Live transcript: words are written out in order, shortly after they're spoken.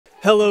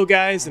Hello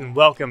guys, and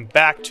welcome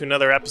back to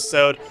another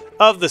episode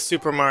of the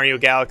Super Mario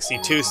Galaxy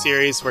 2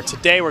 series, where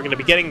today we're going to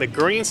be getting the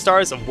green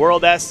stars of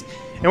World S,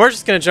 and we're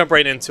just going to jump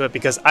right into it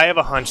because I have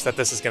a hunch that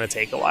this is going to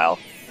take a while.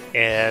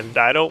 And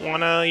I don't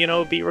want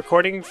to, be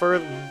recording for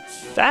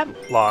that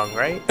long,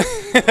 right?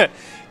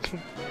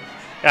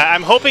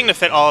 I'm hoping to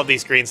fit all of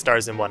these green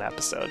stars in one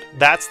episode.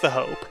 That's the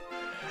hope.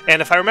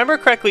 And if I remember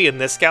correctly, in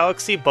this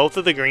galaxy, both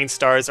of the green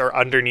stars are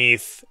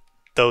underneath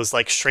those,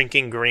 like,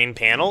 shrinking green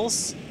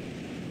panels.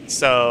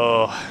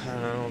 So, I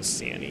don't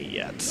see any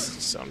yet.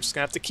 So I'm just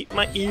gonna have to keep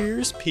my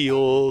ears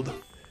peeled.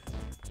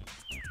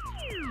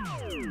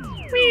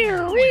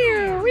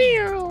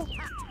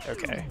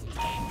 Okay.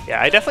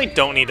 Yeah, I definitely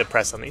don't need to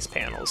press on these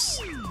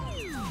panels.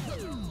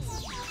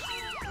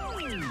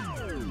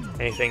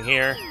 Anything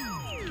here?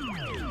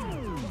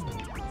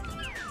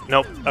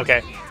 Nope.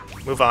 Okay.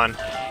 Move on.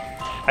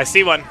 I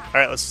see one.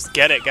 Alright, let's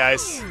get it,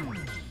 guys.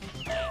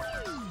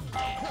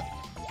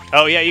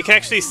 Oh yeah, you can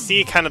actually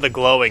see kind of the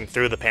glowing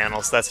through the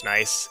panels. That's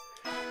nice.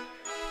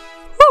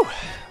 Whew!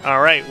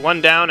 Alright, one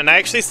down, and I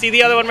actually see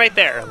the other one right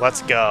there.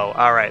 Let's go.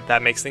 Alright,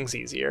 that makes things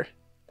easier.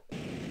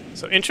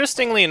 So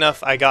interestingly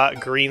enough, I got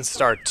Green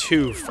Star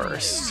 2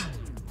 first.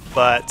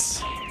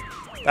 But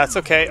that's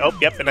okay. Oh,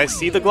 yep, and I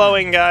see the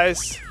glowing,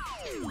 guys.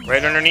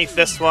 Right underneath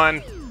this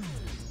one.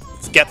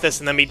 Let's get this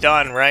and then be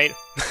done, right?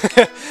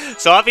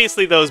 So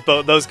obviously those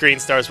green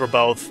stars were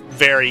both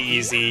very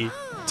easy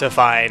to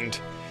find.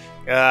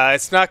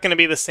 It's not going to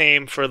be the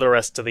same for the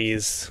rest of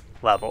these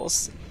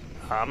levels.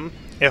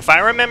 If I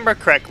remember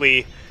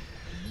correctly,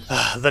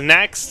 the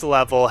next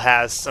level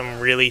has some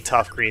really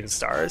tough green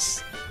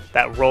stars.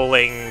 That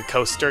rolling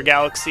coaster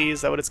galaxy,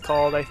 is that what it's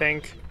called, I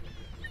think?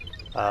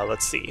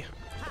 Let's see.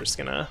 We're just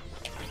going to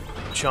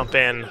jump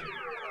in.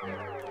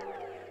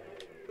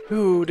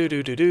 Ooh,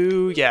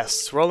 do-do-do-do.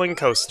 Yes, rolling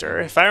coaster.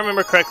 If I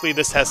remember correctly,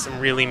 this has some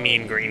really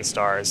mean green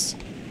stars.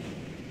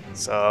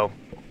 So,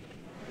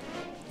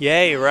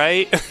 yay,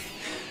 right?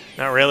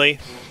 Not really.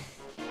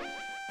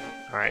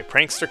 Alright,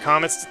 prankster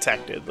comets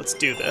detected. Let's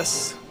do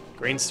this.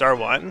 Green star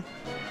 1.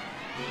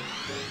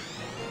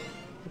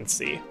 Let's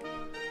see.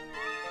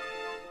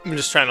 I'm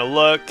just trying to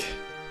look.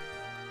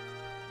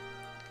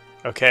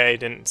 Okay,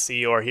 didn't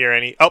see or hear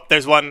any. Oh,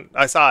 there's one.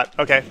 I saw it.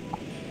 Okay.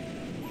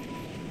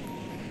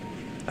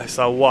 I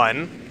saw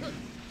one.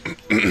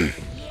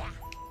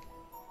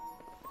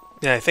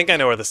 Yeah, I think I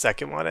know where the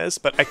second one is,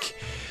 but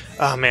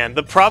oh man,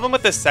 the problem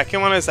with the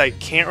second one is I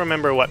can't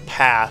remember what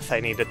path I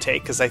need to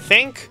take, because I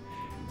think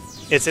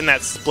it's in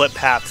that split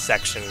path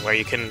section where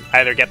you can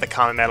either get the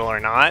comet medal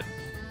or not.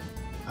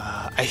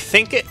 I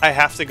think I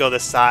have to go the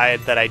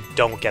side that I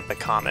don't get the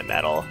comet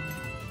medal.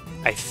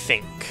 I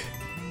think.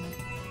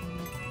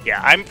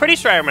 Yeah, I'm pretty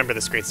sure I remember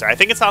this green star. I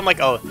think it's on like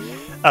a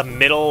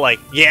middle, like,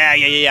 yeah,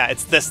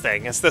 it's this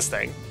thing. It's this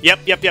thing. Yep,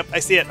 I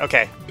see it.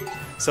 Okay.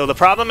 So the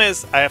problem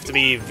is I have to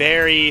be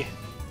very,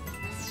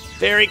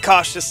 very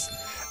cautious.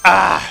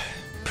 Ah,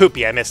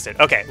 poopy, I missed it.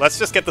 Okay, let's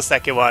just get the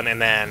second one, and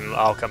then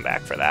I'll come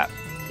back for that.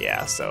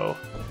 Yeah, so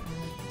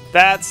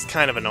that's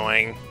kind of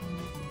annoying.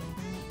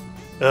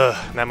 Ugh,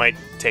 that might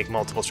take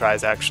multiple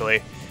tries,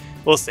 actually.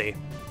 We'll see.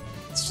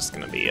 It's just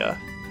gonna be a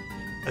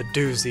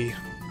doozy.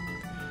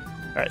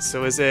 Alright,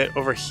 so is it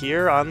over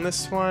here on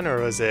this one,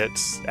 or was it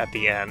at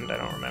the end? I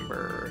don't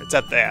remember. It's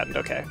at the end,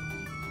 okay.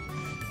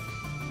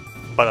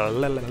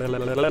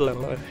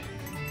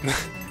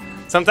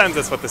 Sometimes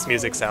that's what this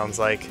music sounds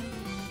like.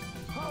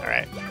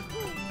 Alright,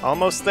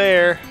 almost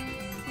there.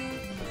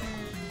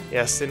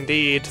 Yes,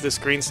 indeed, this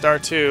green star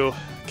too.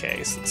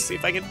 Okay, so let's see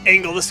if I can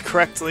angle this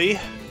correctly.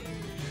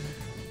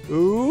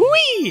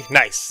 Ooh-wee!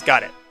 Nice,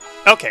 got it.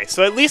 Okay,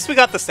 so at least we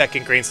got the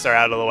second green star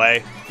out of the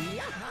way.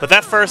 But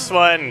that first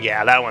one,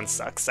 yeah, that one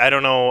sucks. I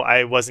don't know,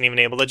 I wasn't even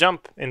able to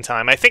jump in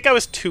time. I think I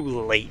was too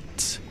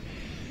late.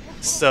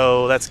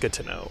 So that's good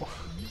to know.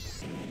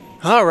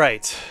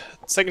 Alright,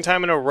 second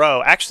time in a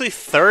row. Actually,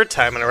 third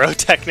time in a row,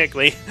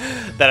 technically,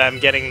 that I'm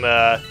getting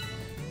the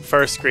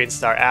first green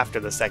star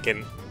after the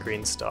second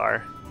green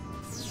star.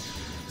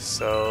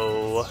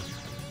 So,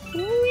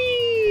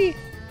 whee!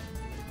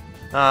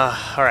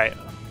 Alright.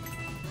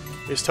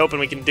 Just hoping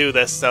we can do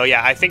this. So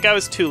yeah, I think I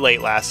was too late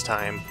last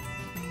time.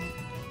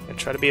 Gonna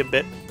try to be a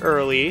bit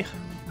early.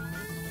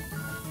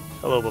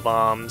 Hello,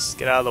 Bob-ombs.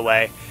 Get out of the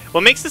way.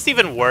 What makes this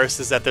even worse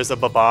is that there's a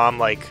Bob-omb,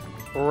 like,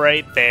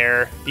 right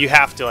there. You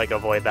have to, like,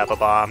 avoid that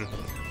Bob-omb.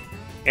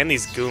 And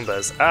these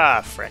Goombas.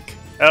 Ah, frick.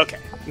 Okay.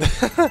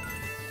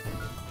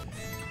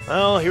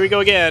 Well, here we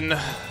go again.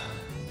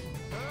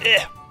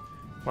 Eh.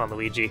 Come on,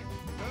 Luigi.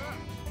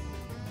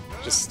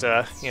 Just,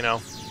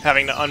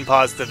 having to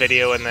unpause the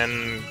video and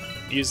then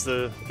use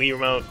the Wii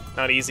remote.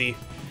 Not easy.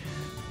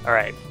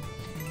 Alright.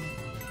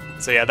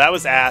 So yeah, that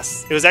was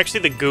ass. It was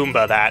actually the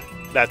Goomba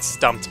that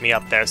stumped me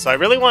up there. So I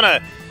really want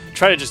to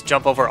try to just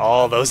jump over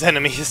all those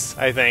enemies,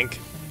 I think.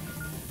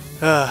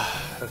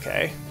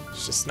 Okay.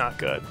 It's just not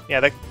good.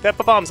 Yeah, that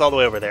bomb's all the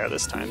way over there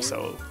this time,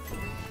 so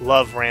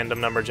love random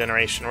number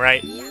generation,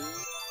 right?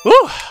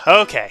 Woo!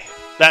 Okay.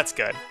 That's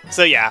good.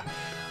 So yeah.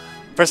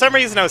 For some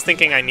reason I was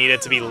thinking I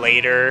needed to be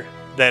later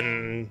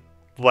than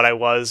what I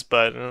was,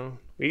 but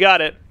we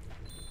got it.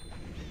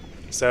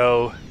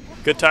 So,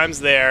 good times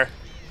there.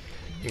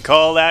 And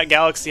call that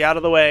galaxy out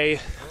of the way.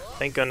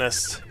 Thank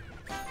goodness.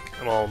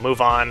 And we'll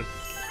move on.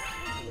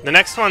 The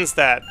next one's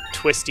that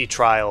Twisty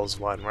Trials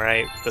one,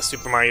 right? The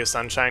Super Mario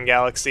Sunshine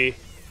Galaxy.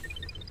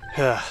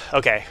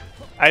 Okay.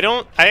 I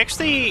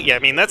actually, yeah, I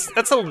mean, that's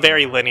a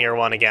very linear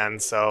one again,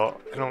 so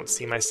I don't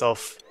see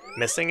myself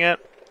missing it.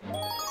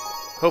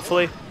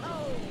 Hopefully.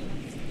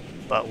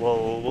 But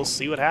we'll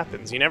see what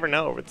happens. You never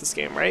know with this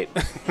game, right?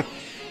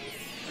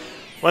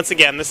 Once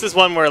again, this is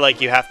one where like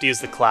you have to use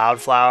the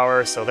Cloud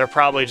Flower, so they're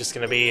probably just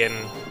going to be in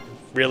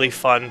really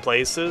fun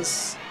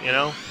places, you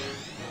know,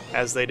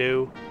 as they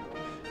do.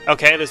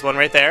 Okay, there's one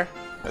right there.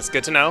 That's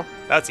good to know.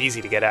 That's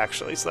easy to get,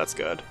 actually, so that's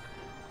good.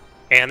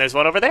 And there's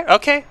one over there.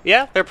 Okay,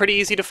 yeah, they're pretty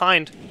easy to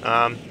find.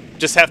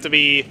 Just have to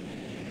be,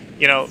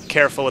 you know,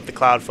 careful with the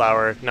Cloud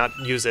Flower, not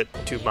use it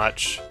too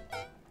much.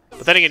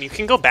 But then again, you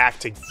can go back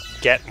to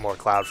get more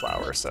Cloud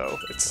Flower, so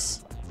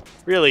it's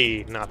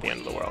really not the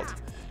end of the world.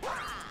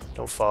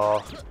 Don't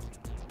fall.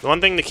 The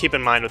one thing to keep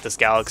in mind with this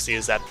galaxy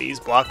is that these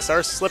blocks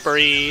are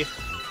slippery.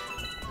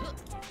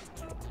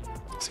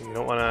 So you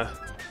don't want to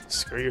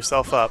screw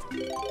yourself up.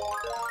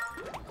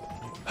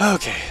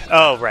 Okay.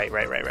 Oh, right.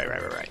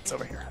 It's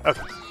over here.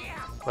 Okay.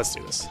 Let's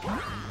do this.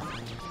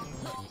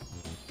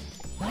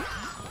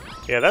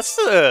 Yeah, that's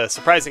a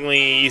surprisingly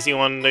easy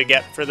one to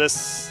get for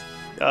this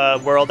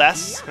World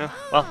S.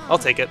 Well, I'll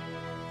take it.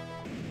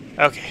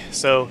 Okay,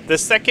 so the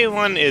second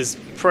one is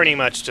pretty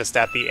much just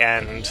at the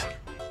end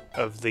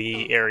of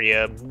the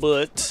area,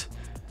 but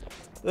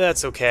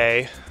that's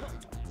okay.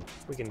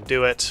 We can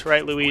do it,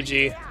 right,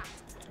 Luigi?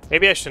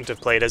 Maybe I shouldn't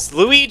have played as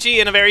Luigi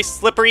in a very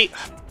slippery...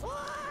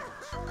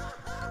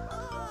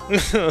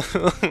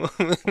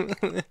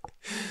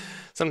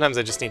 Sometimes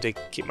I just need to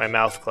keep my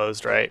mouth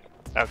closed, right?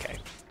 Okay.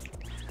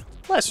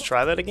 Let's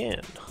try that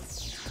again.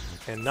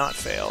 And not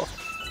fail.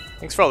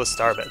 Thanks for all the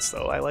star bits,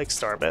 though. I like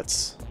star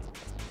bits.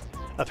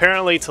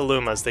 Apparently,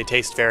 Talumas, they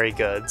taste very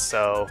good,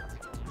 so,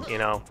 you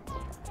know,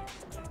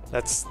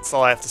 that's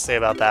all I have to say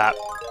about that.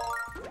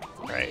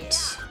 Right.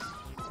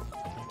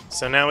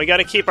 So now we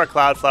gotta keep our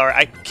Cloud Flower.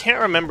 I can't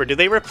remember, do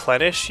they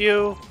replenish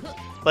you?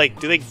 Like,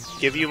 do they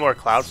give you more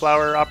Cloud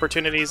Flower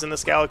opportunities in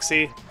this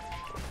galaxy?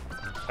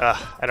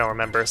 I don't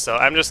remember, so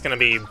I'm just gonna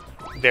be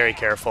very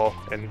careful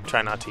and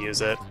try not to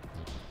use it.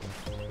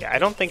 Yeah, I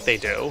don't think they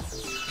do,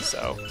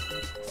 so...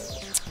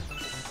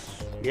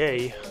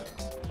 Yay.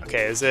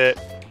 Okay, is it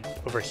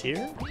over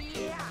here?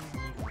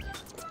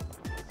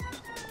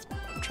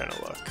 I'm trying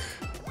to look.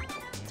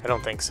 I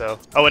don't think so.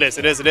 Oh, it is.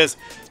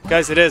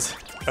 Guys, it is.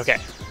 Okay.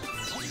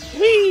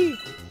 Whee!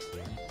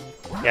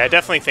 Yeah, I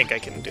definitely think I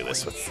can do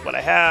this with what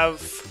I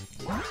have.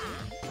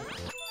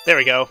 There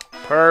we go.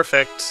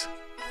 Perfect.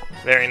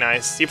 Very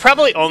nice. You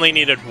probably only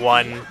needed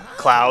one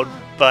cloud,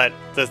 but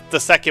the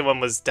second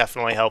one was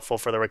definitely helpful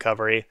for the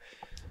recovery.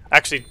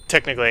 Actually,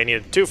 technically I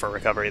needed two for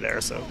recovery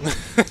there, so...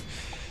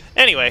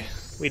 Anyway,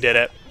 we did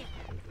it.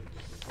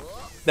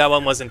 That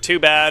one wasn't too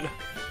bad.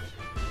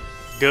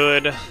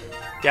 Good.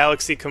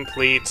 Galaxy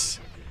complete.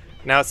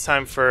 Now it's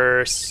time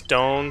for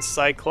Stone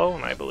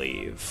Cyclone, I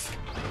believe.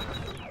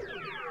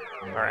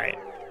 Alright.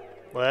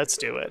 Let's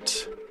do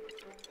it.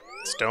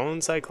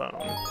 Stone Cyclone.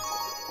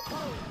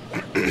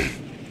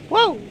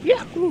 Whoa!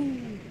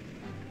 Yahoo!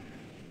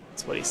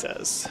 That's what he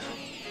says.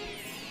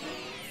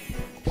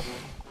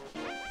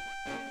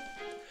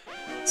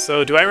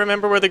 So, do I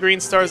remember where the green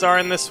stars are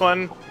in this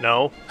one?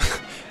 No.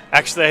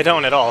 Actually, I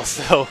don't at all,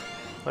 so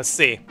let's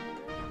see.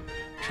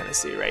 I'm trying to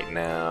see right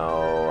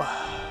now.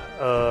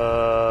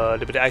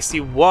 I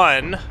see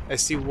one. I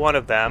see one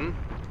of them.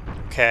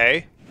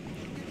 Okay.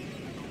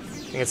 I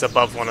think it's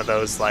above one of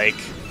those, like,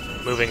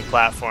 moving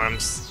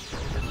platforms.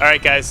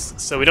 Alright, guys,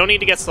 so we don't need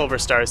to get silver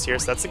stars here,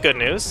 so that's the good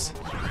news.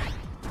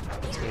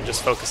 So we can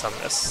just focus on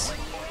this.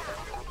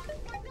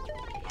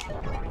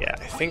 Yeah,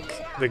 I think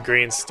the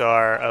green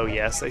star... Oh,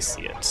 yes, I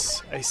see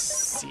it. I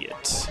see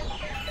it.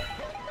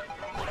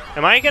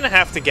 Am I gonna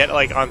have to get,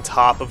 like, on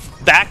top of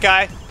that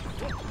guy?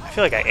 I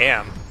feel like I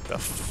am. The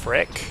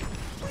frick?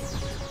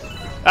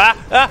 Ah!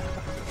 Ah!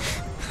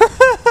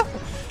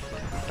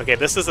 Okay,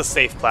 this is a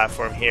safe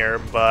platform here,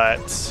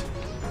 but...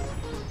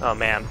 Oh,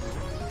 man.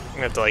 I'm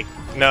gonna have to, like...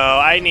 No,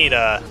 I need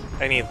the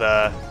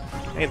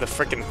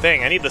frickin'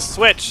 thing. I need the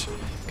Switch!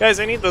 Guys,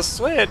 I need the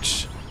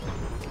Switch!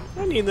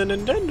 I need the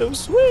Nintendo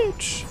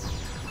Switch!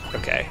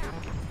 Okay.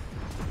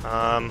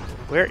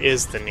 Where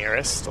is the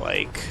nearest,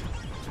 like,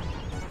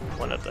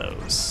 one of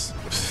those?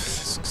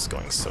 This is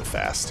going so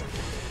fast.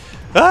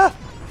 Ah!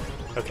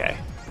 Okay.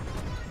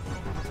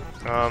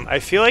 I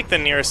feel like the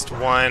nearest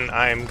one,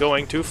 I'm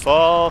going to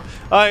fall.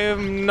 I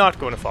am not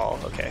going to fall.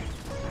 Okay.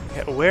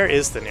 Yeah, where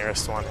is the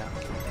nearest one?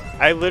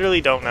 I literally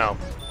don't know.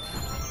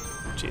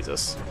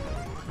 Jesus.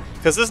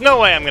 Because there's no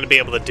way I'm going to be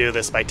able to do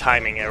this by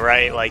timing it,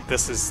 right? Like,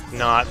 this is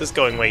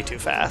going way too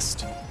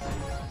fast.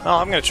 Well,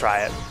 I'm going to try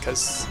it,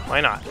 because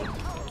why not?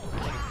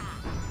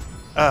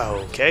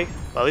 Oh, okay.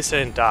 Well, at least I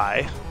didn't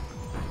die.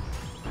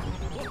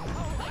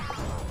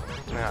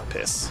 Ah,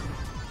 piss.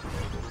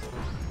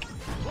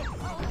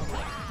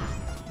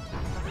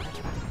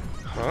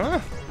 Huh?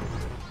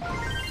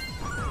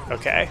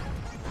 Okay.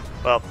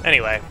 Well,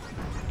 anyway.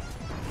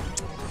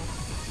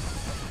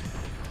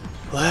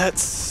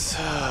 Let's...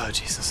 Oh,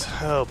 Jesus.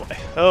 Oh, boy.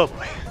 Oh,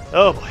 boy.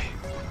 Oh, boy.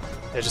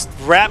 I just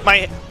wrap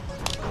my...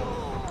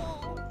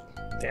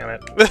 Damn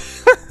it.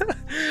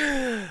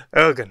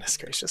 Oh, goodness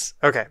gracious.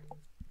 Okay.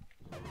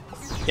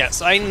 Yeah,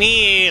 so I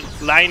need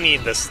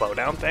this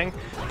slowdown thing,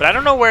 but I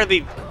don't know where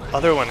the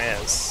other one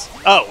is.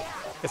 Oh,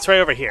 it's right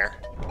over here.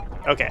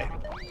 Okay.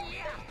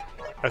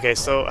 Okay,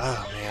 so...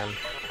 Oh, man.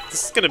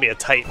 This is gonna be a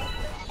tight...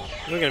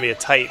 This is gonna be a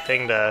tight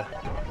thing to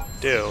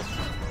do.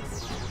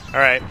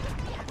 Alright.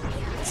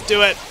 Let's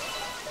do it!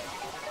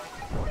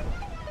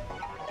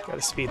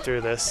 Gotta speed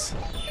through this.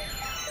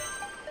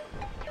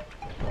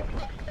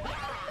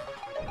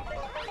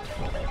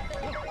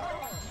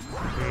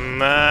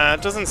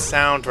 It doesn't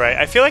sound right.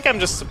 I feel like I'm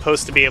just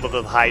supposed to be able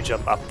to high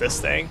jump up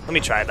this thing. Let me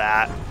try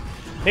that.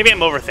 Maybe I'm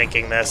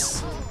overthinking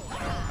this.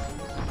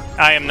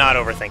 I am not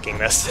overthinking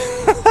this.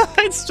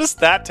 It's just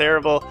that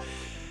terrible.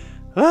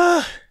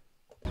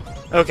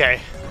 Okay.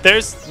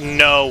 There's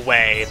no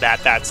way that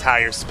that's how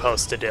you're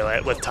supposed to do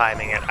it with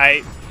timing it.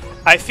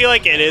 I feel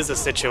like it is a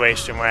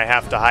situation where I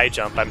have to high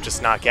jump. I'm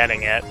just not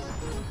getting it.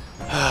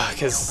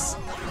 Because...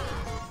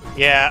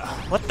 Yeah,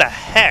 what the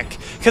heck?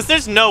 Because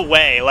there's no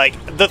way, like,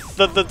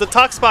 the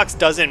Tox box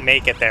doesn't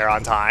make it there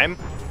on time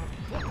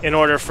in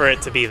order for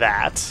it to be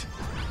that.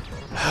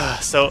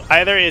 So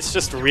either it's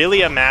just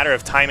really a matter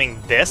of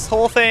timing this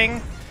whole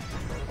thing,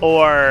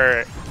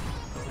 or...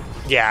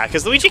 Yeah,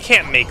 because Luigi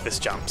can't make this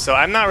jump, so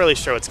I'm not really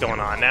sure what's going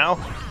on now.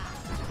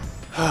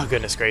 Oh,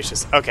 goodness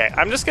gracious. Okay,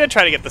 I'm just going to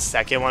try to get the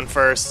second one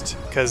first,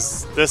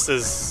 because this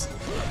is...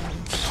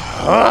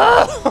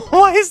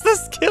 Why is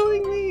this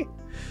killing me?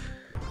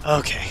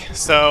 Okay,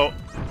 so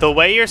the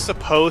way you're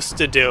supposed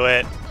to do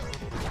it...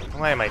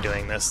 Why am I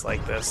doing this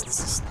like this? This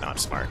is not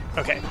smart.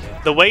 Okay,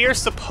 the way you're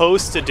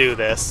supposed to do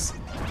this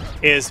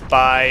is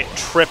by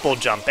triple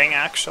jumping,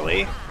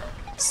 actually.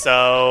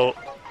 So,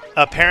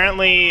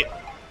 apparently,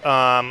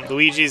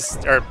 Luigi's,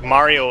 or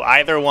Mario,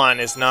 either one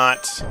is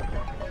not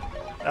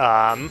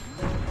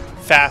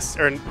fast,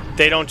 or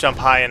they don't jump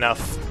high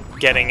enough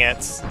getting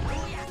it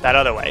that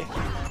other way.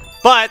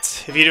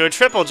 But, if you do a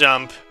triple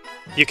jump,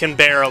 you can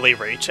barely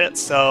reach it,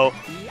 so...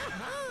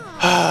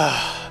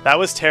 that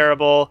was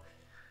terrible.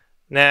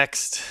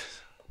 Next.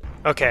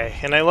 Okay,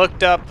 and I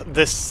looked up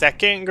the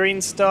second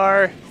green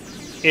star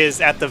is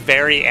at the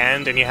very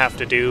end, and you have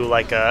to do,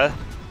 like, a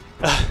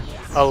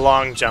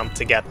long jump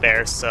to get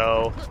there,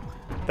 so...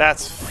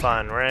 That's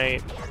fun,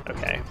 right?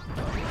 Okay.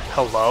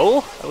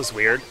 Hello? That was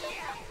weird.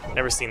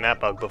 Never seen that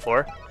bug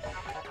before.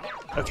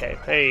 Okay,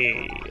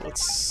 hey,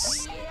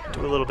 let's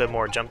do a little bit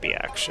more jumpy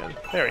action.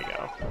 There we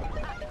go.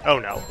 Oh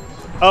no.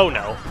 Oh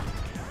no.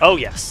 Oh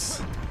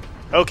yes.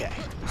 Okay.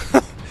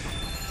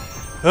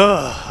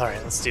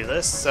 Alright, let's do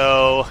this.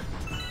 So,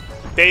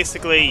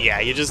 basically, yeah,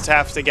 you just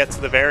have to get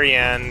to the very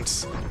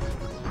end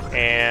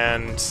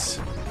and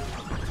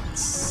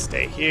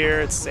stay here.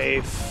 It's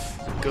safe.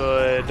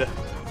 Good.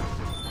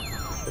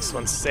 This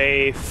one's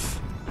safe.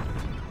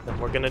 Then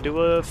we're gonna do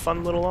a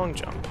fun little long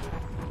jump.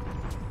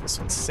 This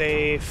one's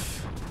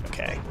safe.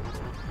 Okay.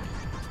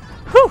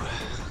 Whew!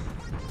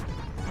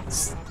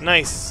 It's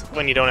nice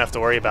when you don't have to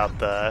worry about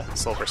the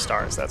silver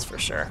stars, that's for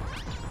sure.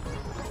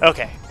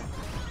 Okay.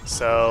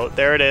 So,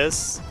 there it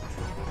is.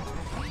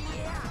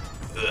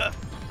 Ugh.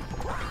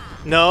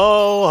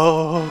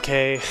 No!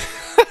 Okay.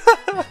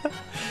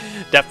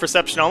 Depth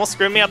perception almost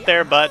screwed me up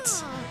there,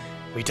 but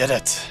we did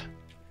it.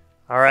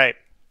 Alright.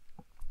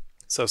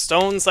 So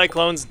Stone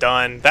Cyclone's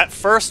done. That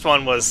first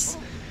one was...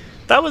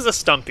 That was a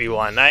stumpy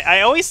one.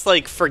 I always,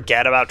 like,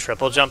 forget about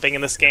triple jumping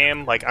in this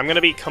game. Like, I'm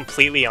gonna be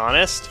completely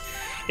honest.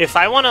 If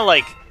I want to,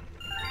 like,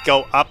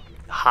 go up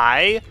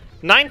high,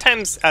 9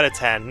 times out of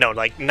 10, no,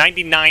 like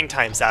 99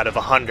 times out of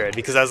 100,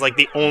 because that was, like,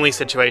 the only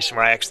situation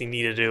where I actually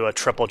needed to do a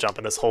triple jump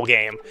in this whole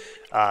game.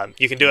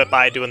 You can do it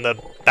by doing the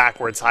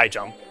backwards high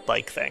jump,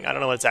 like, thing. I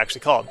don't know what it's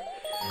actually called.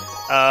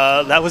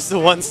 That was the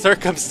one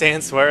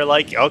circumstance where,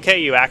 like,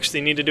 okay, you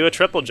actually need to do a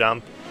triple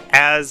jump.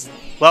 As,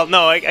 well,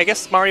 no, I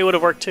guess Mario would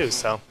have worked too,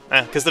 so.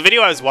 Because the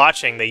video I was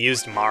watching, they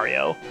used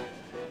Mario.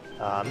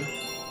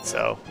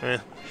 So,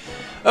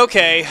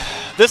 Okay,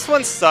 this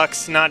one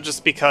sucks, not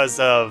just because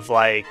of,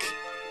 like,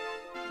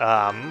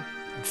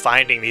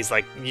 finding these,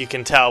 like, you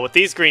can tell with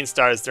these green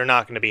stars, they're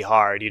not going to be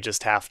hard. You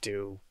just have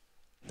to,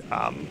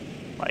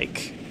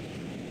 like,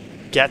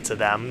 get to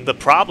them. The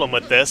problem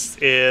with this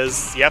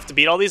is you have to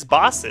beat all these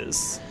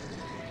bosses.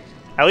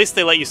 At least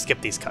they let you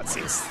skip these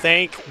cutscenes.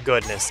 Thank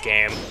goodness,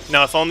 game.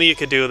 Now, if only you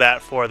could do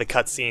that for the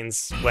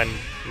cutscenes when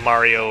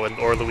Mario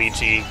or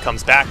Luigi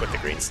comes back with the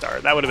green star.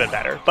 That would have been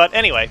better. But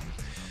anyway,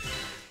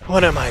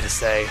 what am I to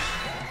say?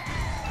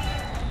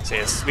 So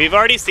yes, we've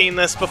already seen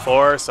this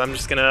before, so I'm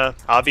just gonna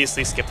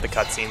obviously skip the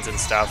cutscenes and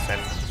stuff,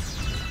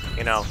 and,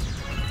 you know,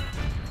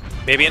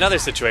 maybe another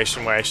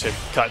situation where I should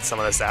cut some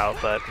of this out,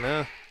 but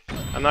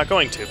I'm not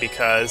going to,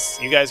 because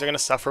you guys are gonna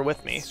suffer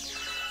with me.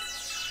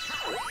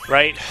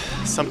 Right?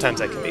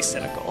 Sometimes I can be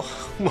cynical.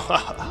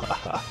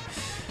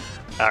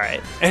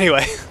 Alright,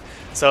 anyway,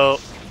 So,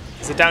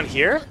 is it down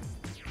here?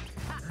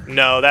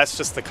 No, that's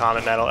just the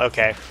common medal.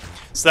 Okay.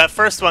 So that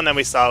first one that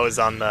we saw was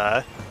on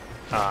the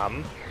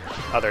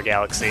other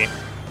galaxy.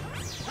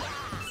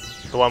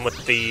 The one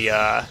with the,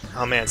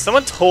 oh man,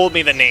 someone told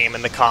me the name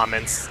in the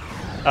comments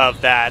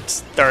of that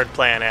third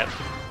planet,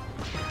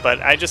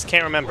 but I just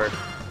can't remember.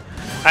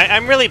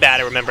 I'm really bad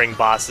at remembering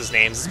bosses'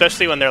 names,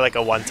 especially when they're like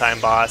a one-time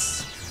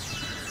boss.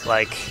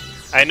 Like,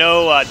 I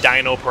know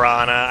Dino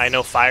Piranha, I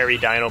know Fiery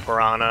Dino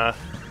Piranha.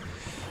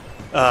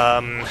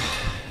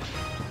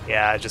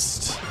 Yeah,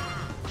 just,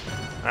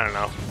 I don't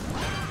know.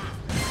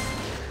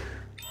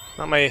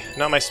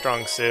 Not my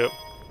strong suit.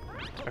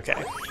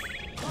 Okay.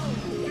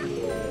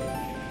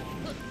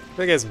 I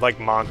think it's like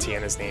Monty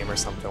in his name or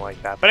something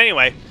like that. But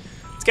anyway,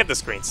 let's get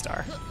this green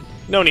star.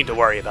 No need to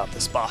worry about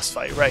this boss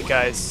fight, right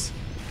guys?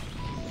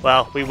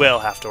 Well, we will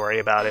have to worry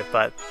about it,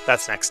 but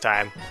that's next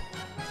time.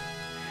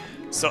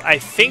 So I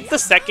think the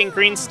second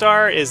green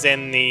star is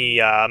in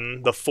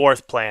the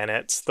fourth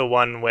planet, the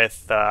one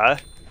with the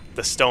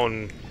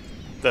stone,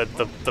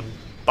 the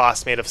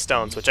boss made of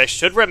stones, which I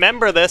should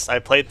remember this. I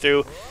played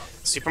through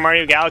Super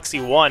Mario Galaxy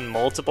 1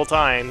 multiple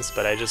times,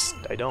 but I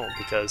don't,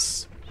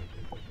 because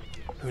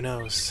who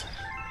knows?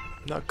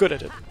 I'm not good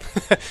at it.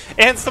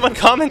 And someone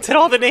commented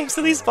all the names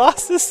of these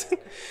bosses.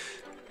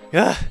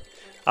 Yeah.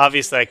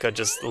 Obviously, I could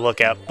just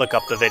look up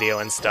the video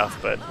and stuff,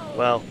 but,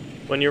 well,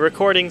 when you're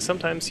recording,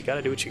 sometimes you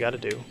gotta do what you gotta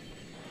do.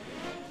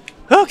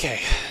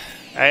 Okay.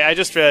 I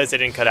just realized I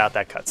didn't cut out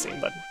that cutscene,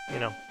 but, you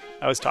know,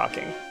 I was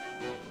talking.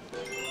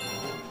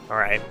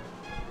 Alright.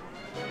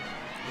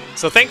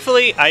 So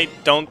thankfully, I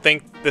don't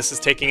think this is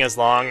taking as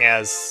long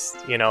as,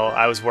 you know,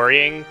 I was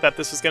worrying that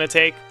this was gonna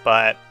take,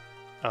 but,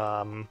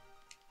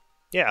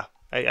 yeah,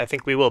 I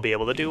think we will be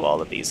able to do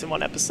all of these in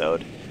one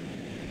episode.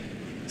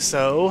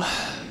 So,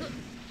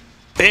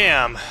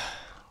 bam!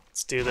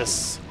 Let's do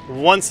this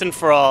once and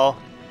for all.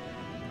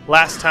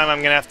 Last time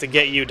I'm gonna have to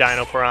get you,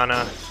 Dino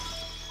Piranha.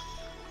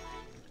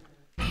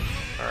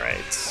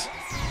 Alright.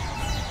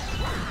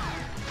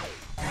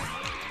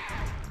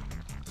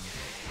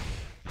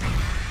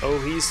 Oh,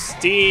 he's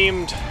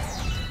steamed!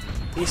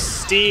 He's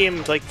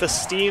steamed like the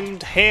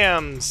steamed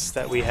hams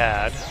that we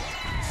had.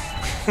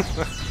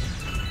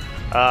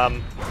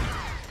 I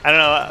don't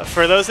know,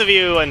 for those of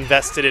you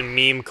invested in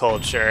meme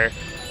culture,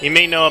 you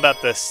may know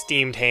about the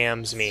steamed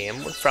hams meme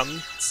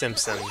from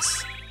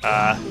Simpsons.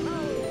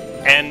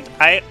 And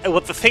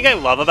the thing I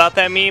love about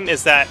that meme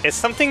is that it's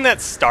something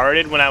that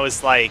started when I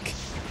was like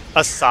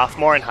a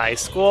sophomore in high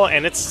school,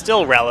 and it's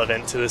still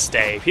relevant to this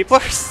day. People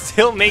are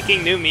still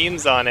making new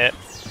memes on it,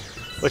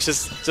 which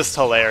is just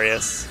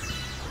hilarious.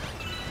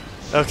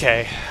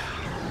 Okay.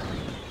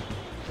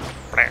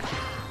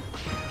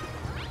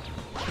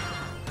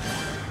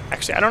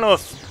 Actually, I don't know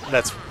if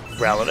that's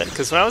relevant,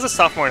 because when I was a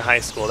sophomore in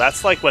high school,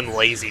 that's like when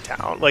Lazy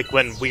Town, like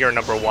when We Are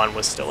Number One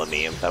was still a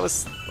meme. That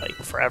was like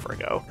forever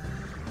ago.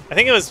 I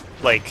think it was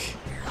like,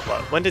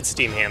 what, when did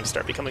Steam Ham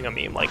start becoming a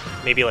meme? Like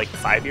maybe like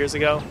 5 years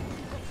ago?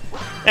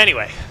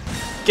 Anyway,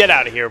 get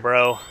out of here,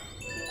 bro.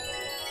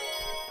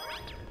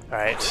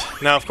 Alright,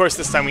 now of course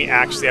this time we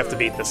actually have to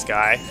beat this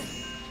guy.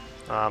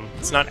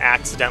 Let's not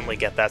accidentally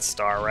get that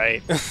star,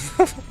 right?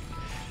 That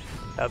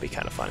would be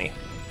kind of funny.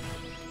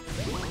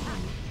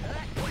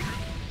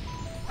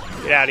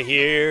 Get out of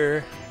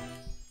here.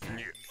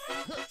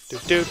 Do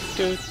do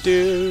do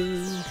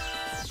do.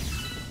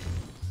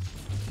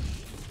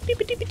 Beep,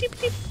 beep, beep,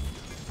 beep, beep.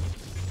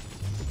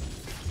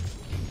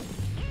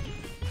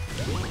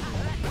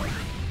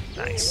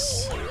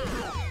 Nice.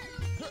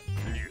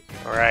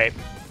 Alright.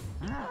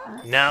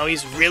 Now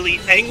he's really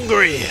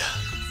angry.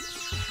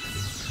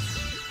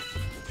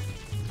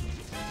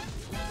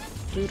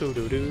 Do do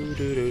do do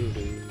do do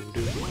do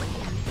do.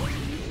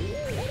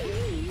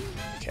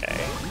 Okay.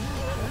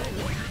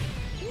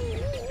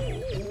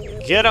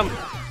 Get him!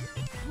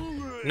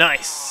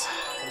 Nice.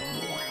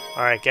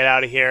 Alright, get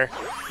out of here.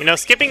 You know,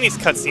 skipping these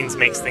cutscenes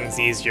makes things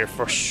easier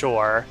for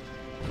sure.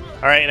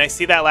 Alright, and I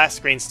see that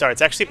last green star.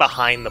 It's actually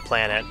behind the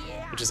planet,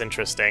 which is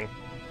interesting.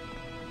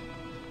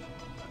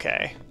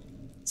 Okay.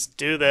 Let's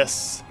do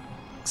this.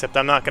 Except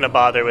I'm not gonna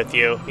bother with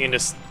you. You can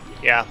just,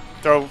 yeah,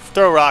 throw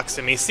rocks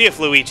at me. See if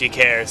Luigi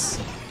cares.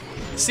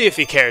 See if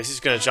he cares. He's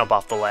gonna jump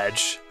off the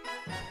ledge.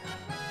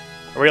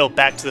 A real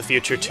Back to the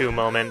Future 2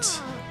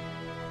 moment.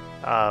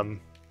 I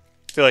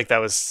feel like that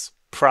was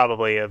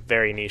probably a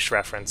very niche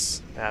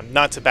reference.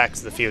 Not to Back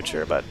to the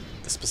Future, but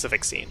the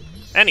specific scene.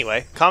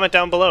 Anyway, comment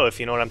down below if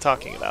you know what I'm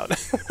talking about.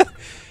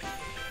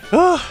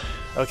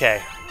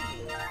 Okay.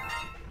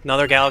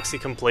 Another galaxy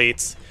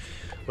completes,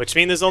 which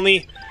means there's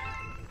only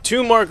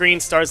 2 more green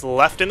stars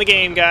left in the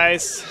game,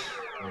 guys,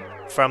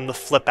 from the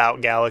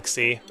flip-out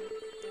galaxy.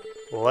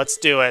 Let's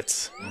do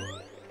it.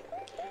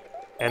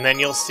 And then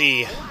you'll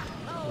see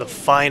the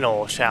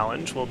final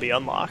challenge will be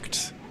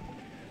unlocked.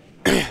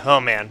 Oh,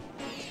 man.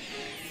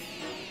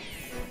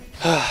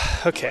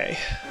 Okay.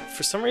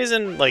 For some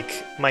reason,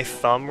 like, my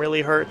thumb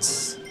really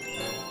hurts.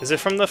 Is it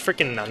from the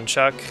freaking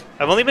nunchuck?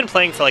 I've only been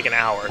playing for like an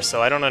hour,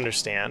 so I don't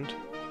understand.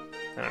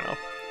 I don't know.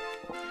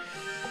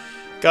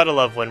 Gotta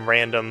love when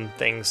random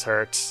things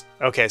hurt.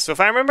 Okay, so if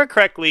I remember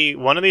correctly,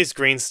 one of these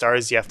green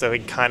stars you have to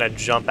like, kind of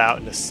jump out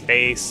into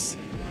space.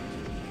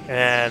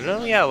 And,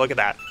 oh yeah, look at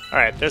that.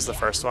 Alright, there's the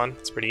first one.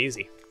 It's pretty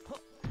easy.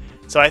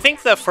 So I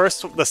think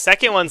the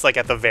second one's like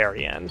at the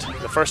very end.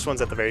 The first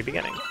one's at the very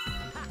beginning.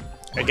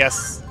 I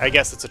guess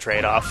it's a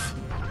trade-off.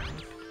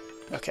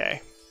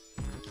 Okay.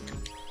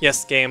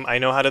 Yes, game, I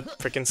know how to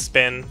freaking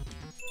spin.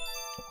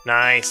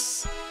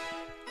 Nice.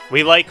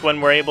 We like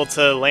when we're able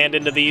to land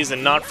into these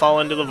and not fall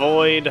into the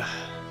void.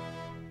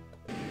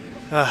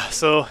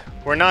 So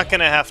we're not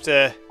gonna have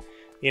to,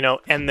 you know,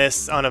 end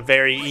this on a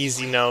very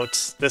easy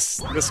note.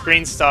 This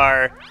green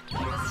star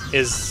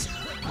is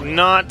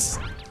not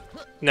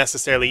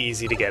necessarily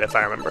easy to get, if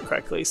I remember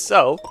correctly.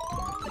 So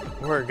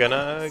we're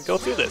gonna go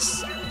through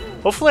this.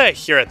 Hopefully I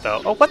hear it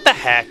though. Oh, what the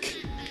heck?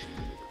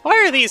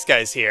 Why are these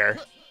guys here?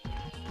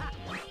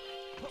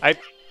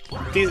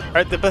 These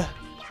are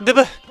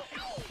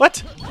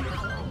what?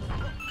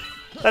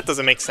 That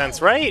doesn't make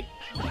sense, right?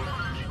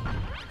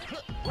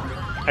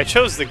 I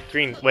chose the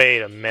green.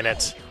 Wait a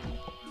minute.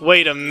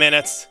 Wait a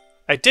minute.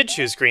 I did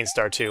choose green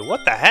star too.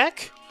 What the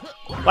heck?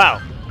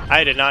 Wow,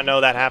 I did not know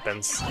that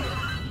happens.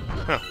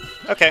 Huh.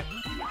 Okay.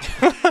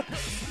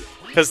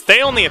 Because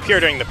they only appear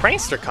during the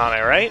Prankster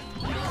comment, right?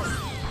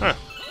 Huh.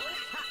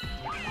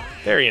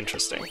 Very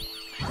interesting.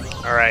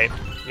 Alright.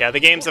 Yeah, the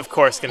game's of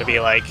course gonna be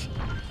like,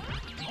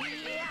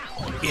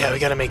 yeah, we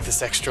gotta make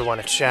this extra one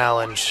a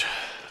challenge.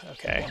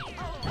 Okay.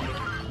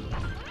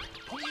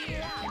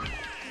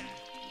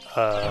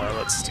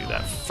 Let's do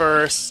that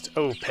first.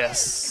 Oh,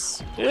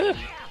 piss. Yeah.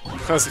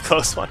 That was a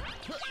close one.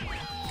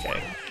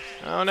 Okay.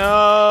 Oh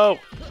no!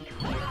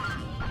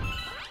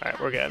 Alright,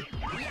 we're good.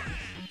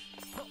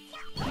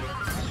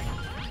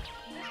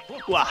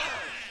 Wah.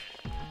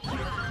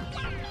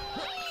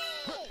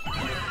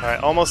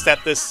 Alright, almost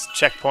at this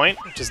checkpoint,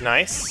 which is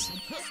nice.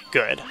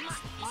 Good.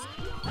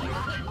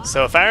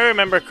 So if I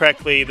remember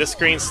correctly, this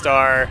green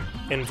star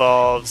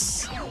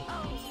involves...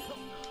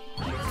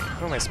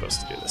 How am I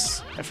supposed to do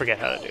this? I forget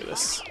how to do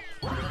this.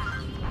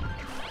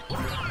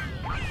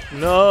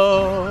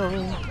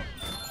 No!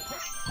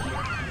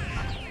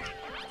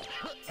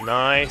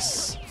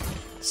 Nice.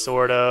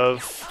 Sort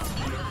of.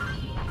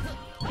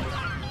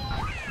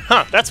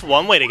 Huh, that's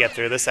one way to get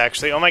through this,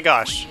 actually. Oh my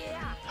gosh.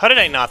 How did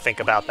I not think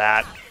about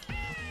that?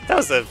 That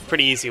was a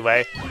pretty easy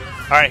way.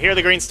 Alright, here are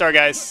the green star,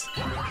 guys.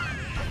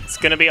 It's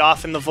gonna be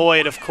off in the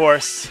void, of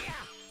course.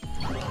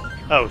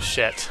 Oh,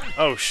 shit.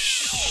 Oh,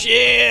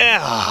 shit!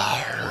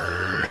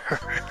 I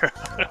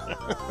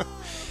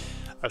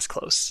was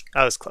close.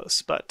 I was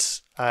close,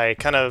 but I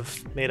kind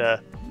of made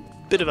a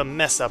bit of a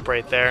mess up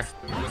right there.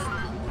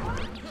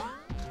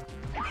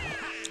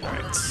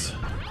 Alright.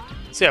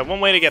 So yeah,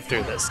 one way to get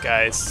through this,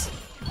 guys.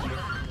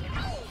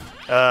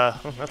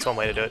 That's one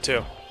way to do it,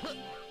 too.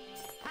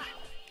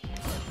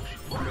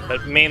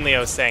 But mainly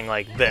I was saying,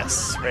 like,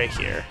 this, right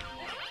here.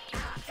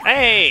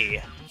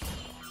 Hey!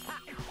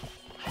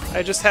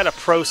 I just had a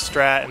pro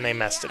strat and they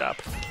messed it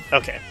up.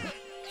 Okay.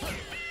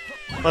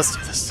 Let's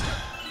do this.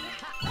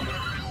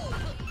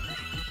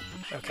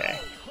 Okay.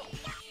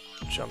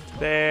 Jump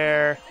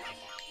there.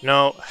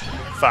 No.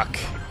 Fuck.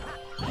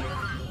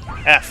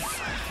 F.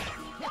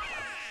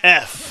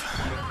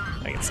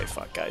 F. I can say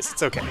fuck, guys.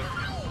 It's okay.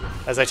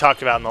 As I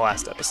talked about in the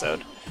last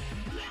episode.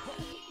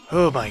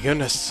 Oh my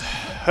goodness.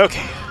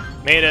 Okay.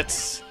 Made it.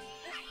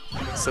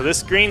 So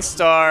this green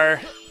star...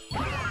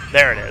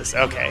 There it is.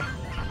 Okay.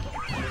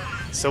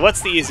 So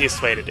what's the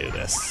easiest way to do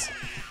this?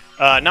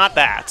 Not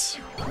that.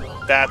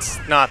 That's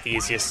not the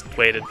easiest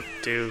way to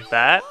do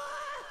that.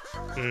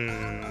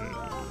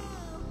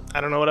 I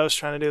don't know what I was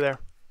trying to do there.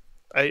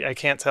 I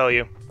can't tell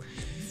you.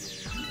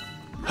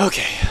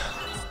 Okay.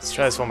 Let's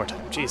try this one more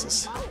time.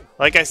 Jesus.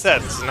 Like I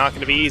said, this is not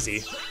going to be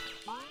easy.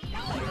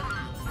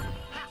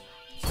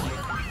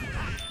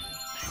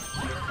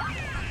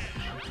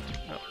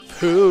 Oh,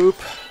 poop.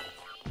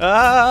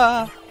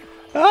 Ah!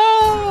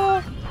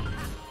 Ah!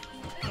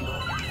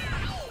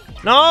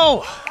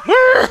 No!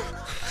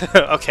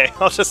 Okay,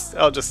 I'll just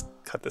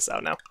cut this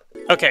out now.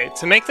 Okay,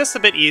 to make this a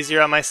bit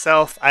easier on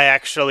myself, I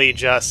actually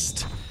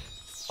just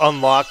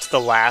unlocked the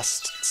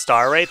last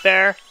star right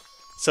there.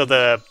 So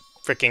the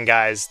freaking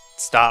guys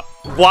stop.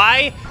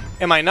 Why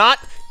am I not?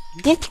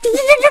 Why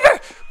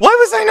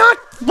was I not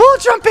wall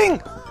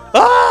jumping?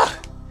 Ah!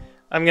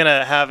 I'm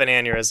gonna have an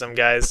aneurysm,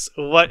 guys.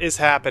 What is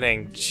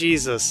happening?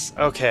 Jesus.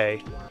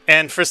 Okay.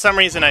 And for some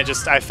reason, I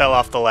fell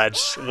off the ledge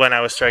when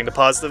I was trying to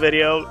pause the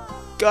video.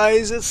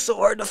 Guys, it's so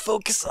hard to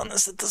focus on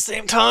this at the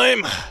same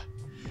time.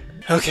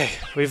 Okay,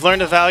 we've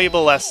learned a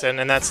valuable lesson,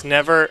 and that's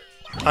never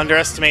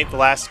underestimate the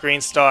last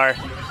green star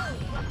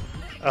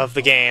of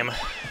the game.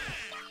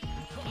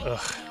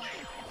 Ugh.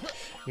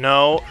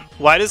 No.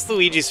 Why does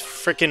Luigi's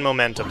frickin'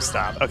 momentum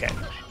stop? Okay.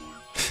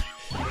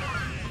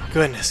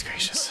 Goodness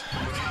gracious.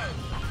 Okay.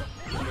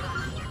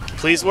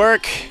 Please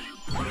work.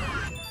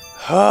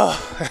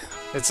 Oh,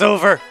 it's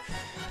over.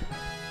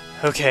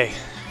 Okay.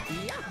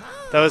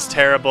 That was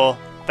terrible.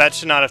 That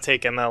should not have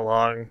taken that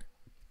long.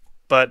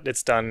 But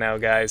it's done now,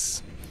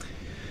 guys.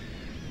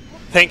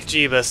 Thank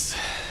Jeebus.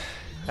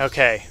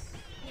 Okay.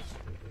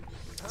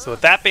 So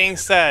with that being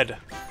said,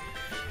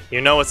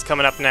 you know what's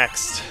coming up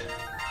next.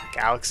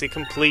 Galaxy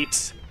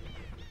complete.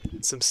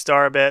 Some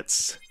star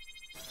bits.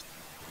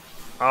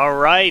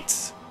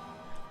 Alright.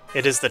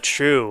 It is the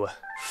true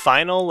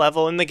final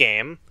level in the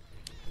game.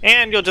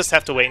 And you'll just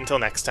have to wait until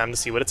next time to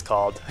see what it's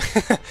called.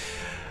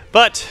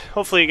 But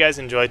hopefully you guys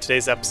enjoyed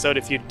today's episode.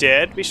 If you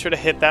did, be sure to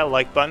hit that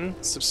like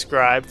button,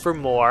 subscribe for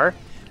more.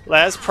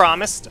 As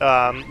promised,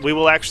 we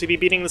will actually be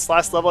beating this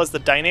last level as the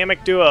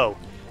dynamic duo.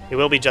 It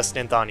will be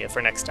Justin and Thanya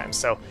for next time.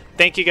 So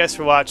thank you guys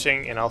for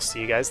watching, and I'll see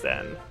you guys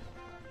then.